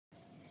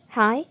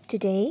Hi,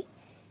 today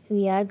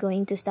we are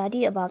going to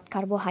study about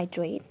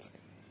carbohydrates.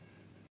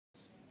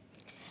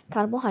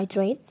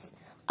 Carbohydrates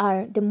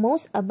are the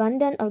most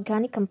abundant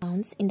organic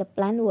compounds in the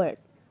plant world.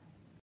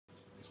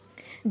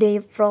 They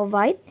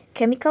provide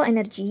chemical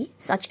energy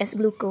such as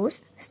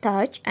glucose,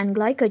 starch, and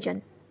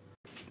glycogen.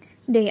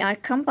 They are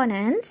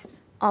components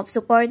of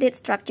supported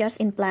structures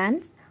in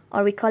plants,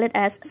 or we call it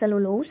as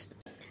cellulose,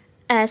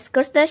 as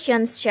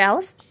crustacean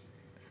shells,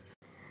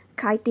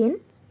 chitin,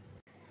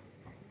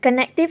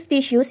 connective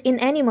tissues in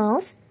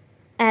animals,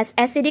 as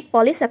acidic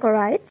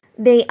polysaccharides.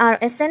 They are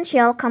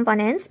essential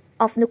components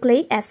of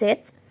nucleic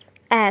acids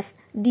as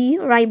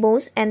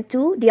D-ribose and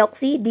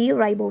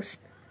 2-deoxy-D-ribose.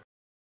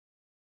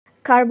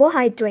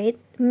 Carbohydrate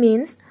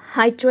means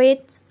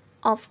hydrates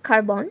of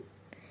carbon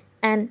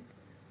and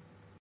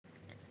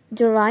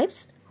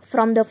derives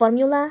from the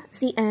formula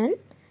Cn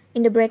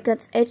in the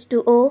brackets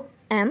H2O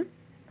M,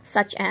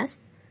 such as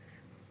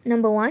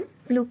number 1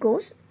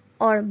 glucose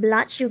or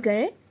blood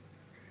sugar,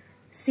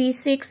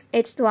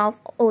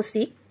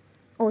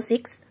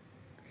 C6H12O6,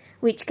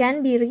 which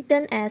can be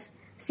written as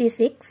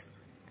C6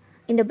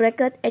 in the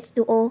bracket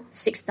H2O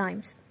 6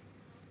 times.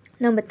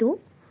 Number 2,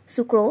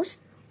 sucrose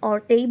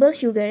or table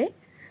sugar,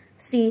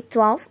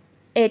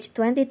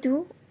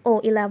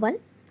 C12H22O11,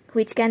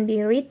 which can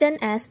be written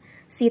as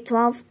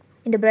C12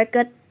 in the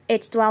bracket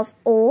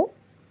H12O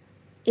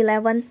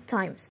 11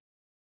 times.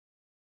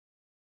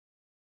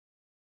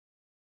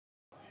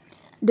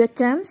 The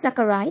term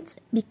saccharides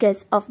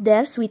because of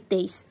their sweet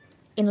taste.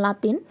 In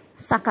Latin,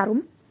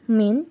 saccharum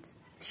means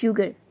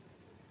sugar.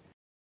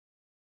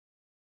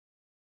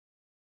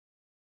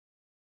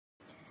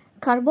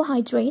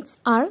 Carbohydrates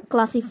are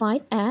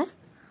classified as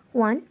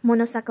 1.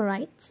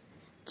 Monosaccharides,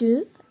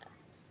 2.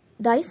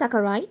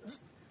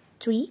 Disaccharides,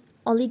 3.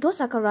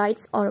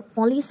 Oligosaccharides or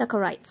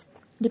polysaccharides,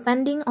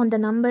 depending on the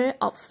number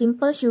of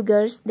simple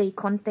sugars they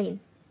contain.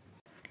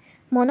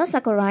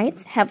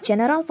 Monosaccharides have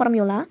general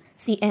formula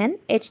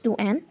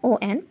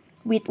CnH2nOn,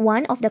 with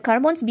one of the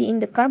carbons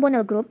being the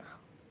carbonyl group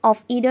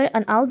of either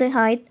an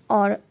aldehyde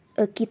or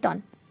a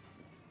ketone.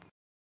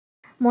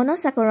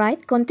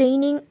 Monosaccharides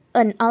containing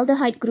an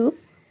aldehyde group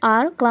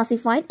are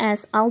classified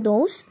as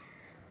aldose.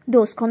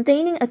 Those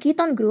containing a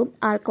ketone group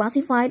are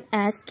classified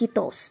as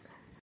ketose.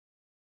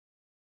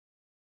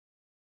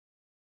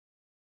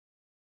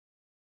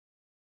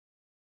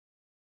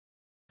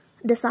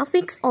 The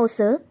suffix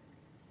 "ose"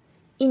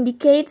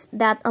 indicates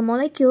that a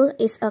molecule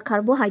is a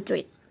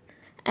carbohydrate,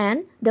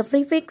 and the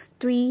prefix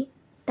tri,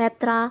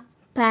 tetra,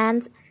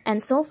 pent,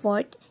 and so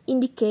forth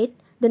indicate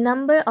the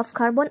number of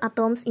carbon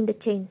atoms in the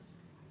chain.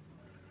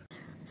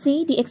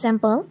 See the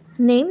example.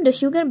 Name the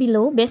sugar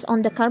below based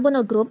on the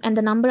carbonyl group and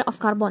the number of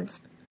carbons.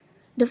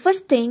 The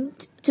first thing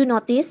to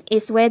notice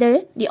is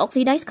whether the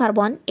oxidized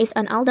carbon is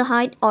an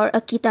aldehyde or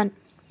a ketone,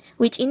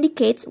 which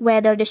indicates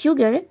whether the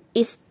sugar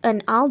is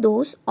an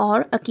aldose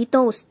or a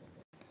ketose.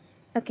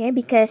 Okay,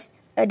 because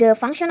the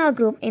functional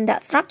group in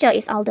that structure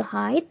is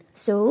aldehyde,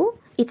 so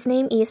its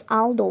name is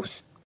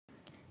aldose.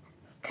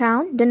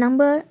 Count the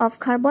number of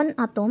carbon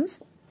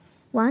atoms.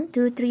 1,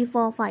 2, 3,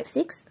 4, 5,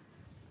 6.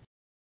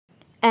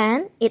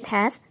 And it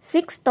has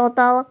 6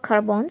 total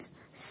carbons,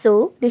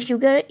 so the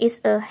sugar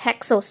is a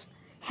hexose.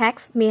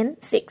 Hex means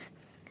 6.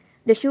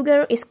 The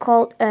sugar is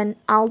called an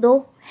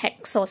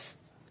aldohexose.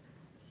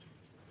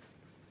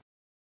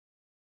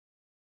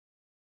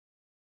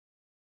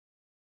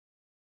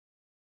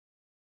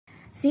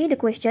 See the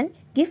question.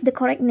 Give the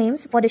correct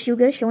names for the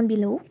sugar shown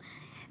below.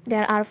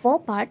 There are 4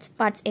 parts,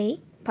 Part A,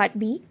 Part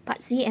B,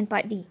 Part C, and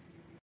Part D.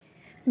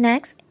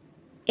 Next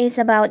is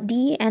about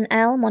D and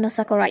L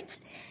monosaccharides.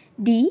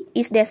 D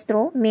is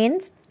dextro,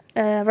 means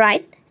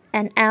right,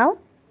 and L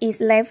is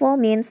levo,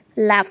 means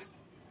left.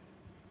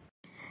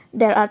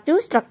 There are 2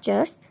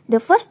 structures. The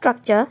first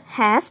structure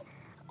has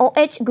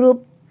OH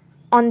group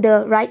on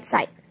the right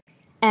side,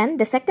 and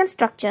the second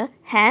structure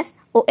has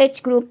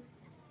OH group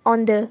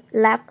on the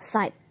left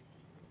side.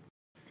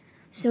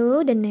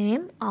 So the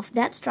name of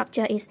that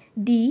structure is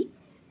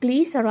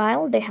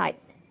D-glyceryldehyde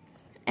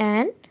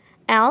and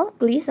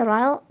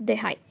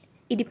L-glyceryldehyde.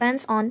 It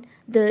depends on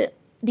the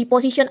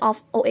position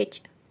of OH.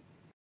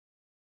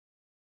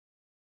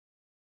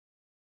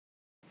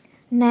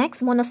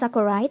 Next,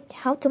 monosaccharide.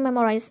 How to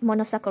memorize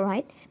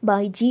monosaccharide?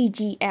 By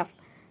GGF.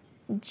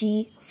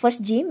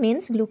 First G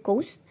means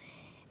glucose,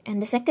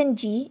 and the second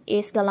G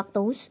is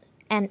galactose,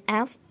 and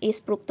F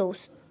is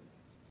fructose.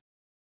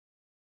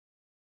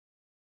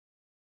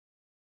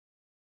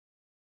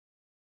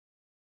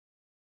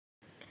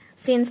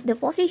 Since the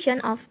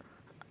position of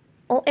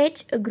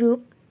OH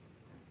group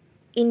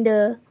in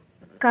the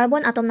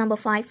carbon atom number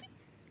 5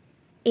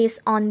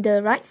 is on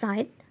the right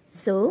side,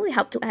 so we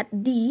have to add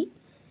D,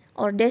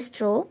 or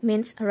dextro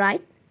means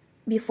right,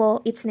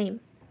 before its name.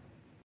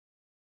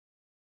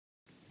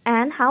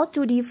 And how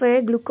to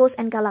differ glucose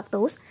and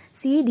galactose?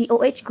 See the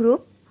OH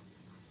group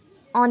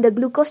on the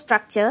glucose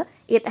structure.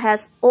 It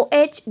has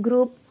OH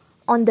group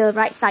on the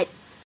right side.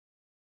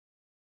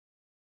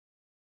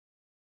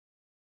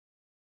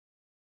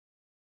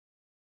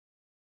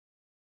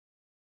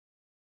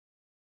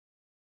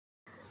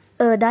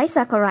 A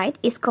disaccharide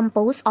is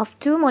composed of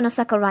two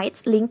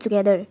monosaccharides linked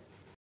together: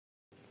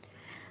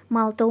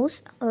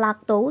 maltose,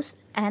 lactose,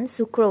 and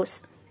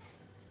sucrose.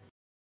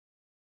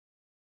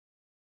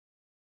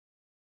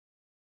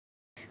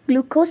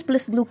 Glucose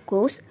plus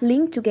glucose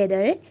linked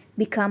together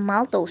become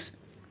maltose.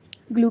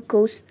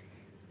 Glucose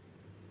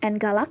and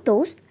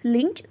galactose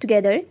linked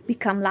together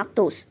become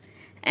lactose.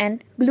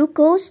 And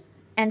glucose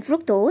and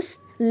fructose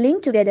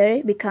linked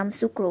together become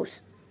sucrose.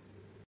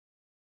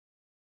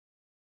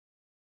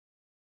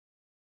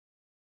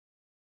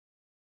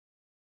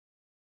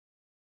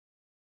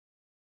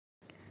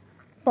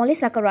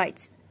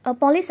 Polysaccharides. A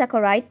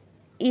polysaccharide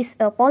is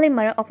a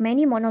polymer of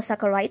many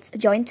monosaccharides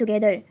joined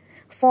together.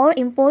 Four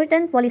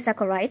important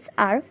polysaccharides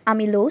are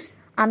amylose,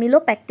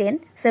 amylopectin,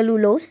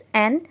 cellulose,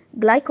 and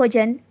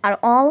glycogen are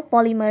all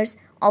polymers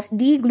of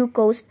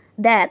D-glucose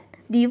that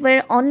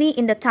differ only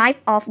in the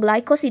type of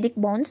glycosidic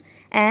bonds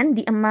and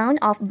the amount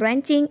of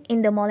branching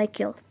in the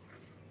molecule.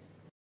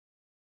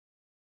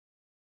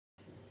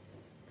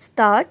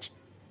 Starch,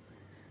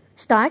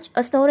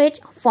 a storage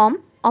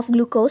form of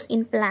glucose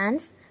in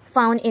plants,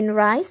 found in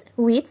rice,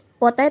 wheat,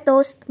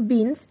 potatoes,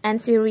 beans,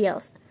 and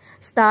cereals.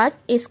 Starch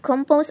is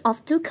composed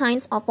of two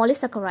kinds of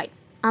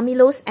polysaccharides,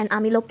 amylose and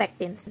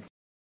amylopectin.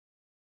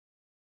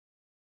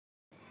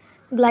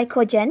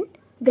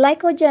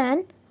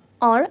 Glycogen,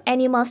 or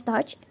animal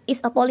starch,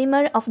 is a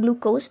polymer of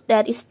glucose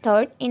that is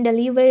stored in the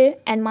liver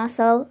and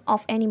muscle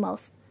of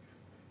animals.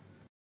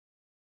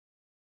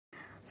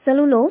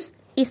 Cellulose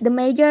is the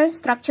major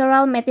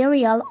structural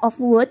material of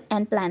wood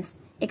and plants.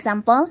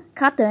 Example,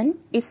 cotton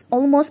is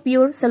almost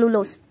pure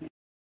cellulose.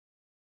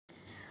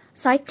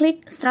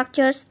 Cyclic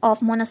structures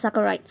of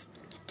monosaccharides.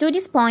 To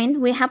this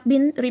point, we have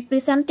been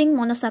representing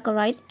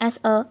monosaccharide as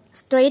a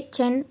straight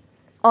chain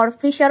or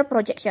Fischer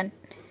projection.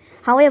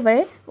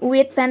 However,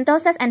 with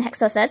pentoses and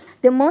hexoses,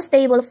 the most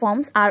stable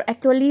forms are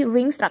actually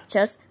ring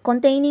structures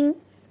containing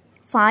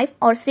 5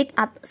 or 6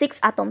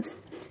 atoms.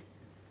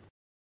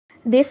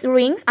 These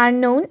rings are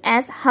known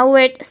as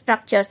Haworth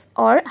structures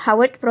or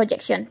Haworth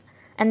projections,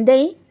 and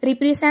they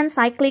represent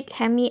cyclic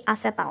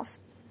hemiacetals.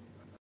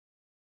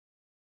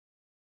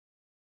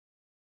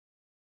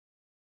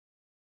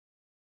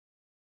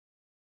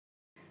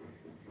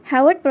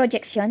 Haworth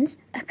projections,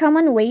 a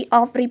common way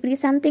of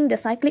representing the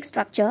cyclic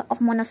structure of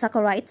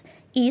monosaccharides,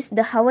 is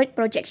the Haworth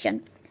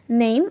projection,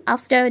 named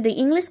after the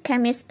English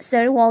chemist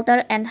Sir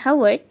Walter N.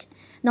 Haworth,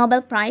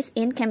 Nobel Prize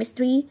in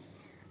Chemistry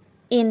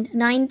in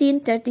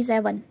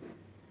 1937.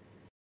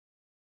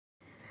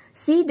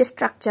 See the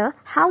structure,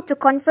 how to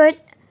convert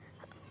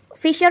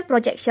Fischer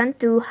projection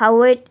to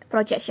Haworth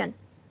projection.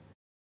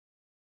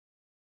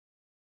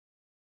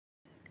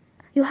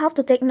 You have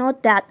to take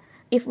note that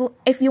if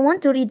you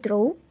want to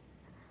redraw,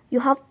 you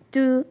have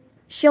to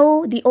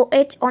show the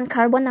OH on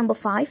carbon number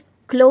 5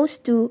 close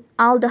to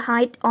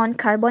aldehyde on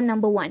carbon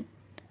number 1.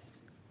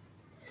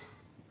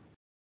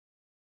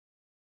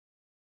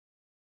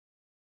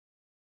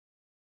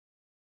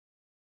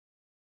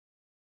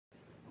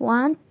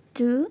 One,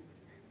 2,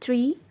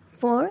 3,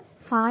 4,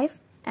 5,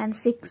 and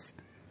 6.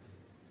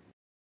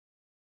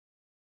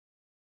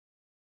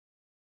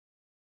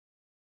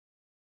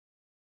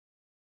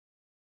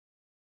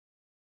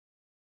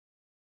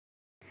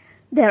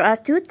 There are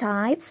two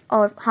types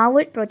of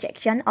Haworth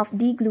projection of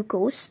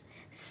D-glucose.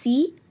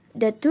 See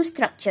the two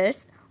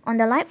structures. On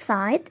the left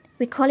side,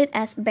 we call it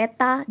as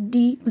beta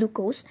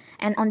D-glucose,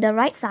 and on the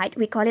right side,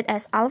 we call it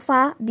as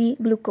alpha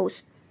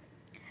D-glucose.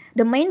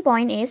 The main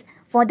point is,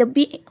 for the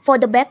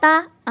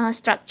beta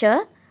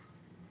structure,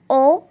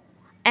 O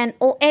and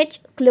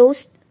OH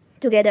close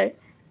together,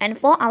 and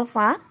for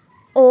alpha,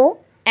 O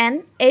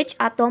and H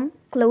atom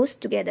close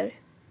together.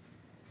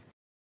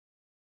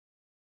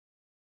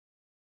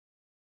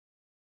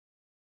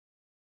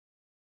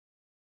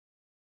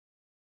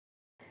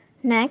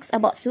 Next,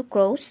 about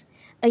sucrose,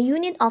 a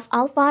unit of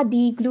alpha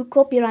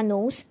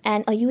D-glucopyranose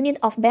and a unit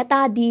of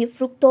beta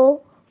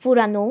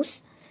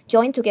D-fructofuranose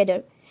join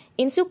together.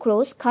 In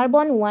sucrose,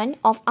 carbon 1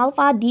 of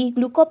alpha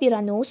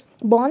D-glucopyranose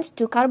bonds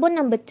to carbon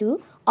number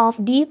 2 of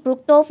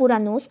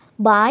D-fructofuranose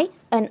by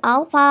an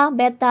alpha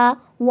beta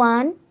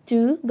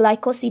 1,2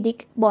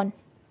 glycosidic bond.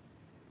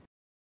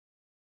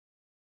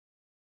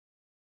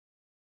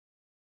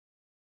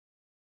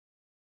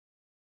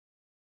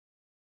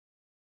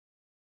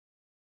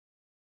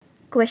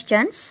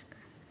 Questions.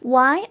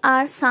 Why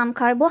are some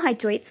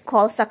carbohydrates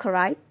called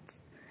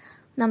saccharides?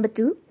 Number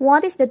 2.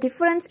 What is the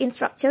difference in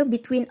structure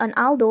between an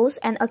aldose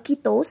and a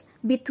ketose,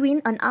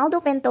 between an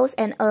aldopentose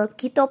and a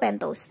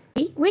ketopentose?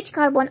 Which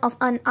carbon of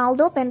an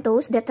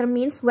aldopentose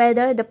determines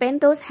whether the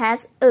pentose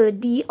has a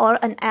D or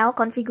an L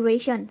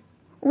configuration?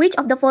 Which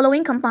of the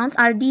following compounds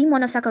are D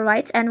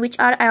monosaccharides and which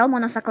are L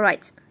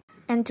monosaccharides?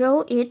 And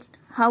draw its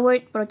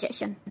Haworth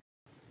projection.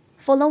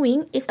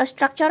 Following is a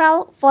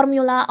structural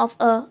formula of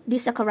a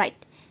disaccharide.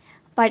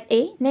 Part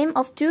A. Name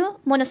of two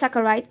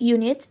monosaccharide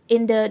units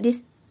in the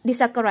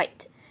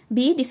disaccharide.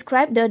 B.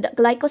 Describe the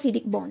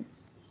glycosidic bond.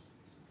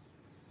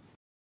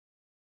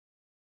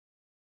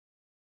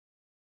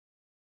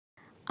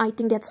 I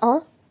think that's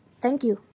all. Thank you.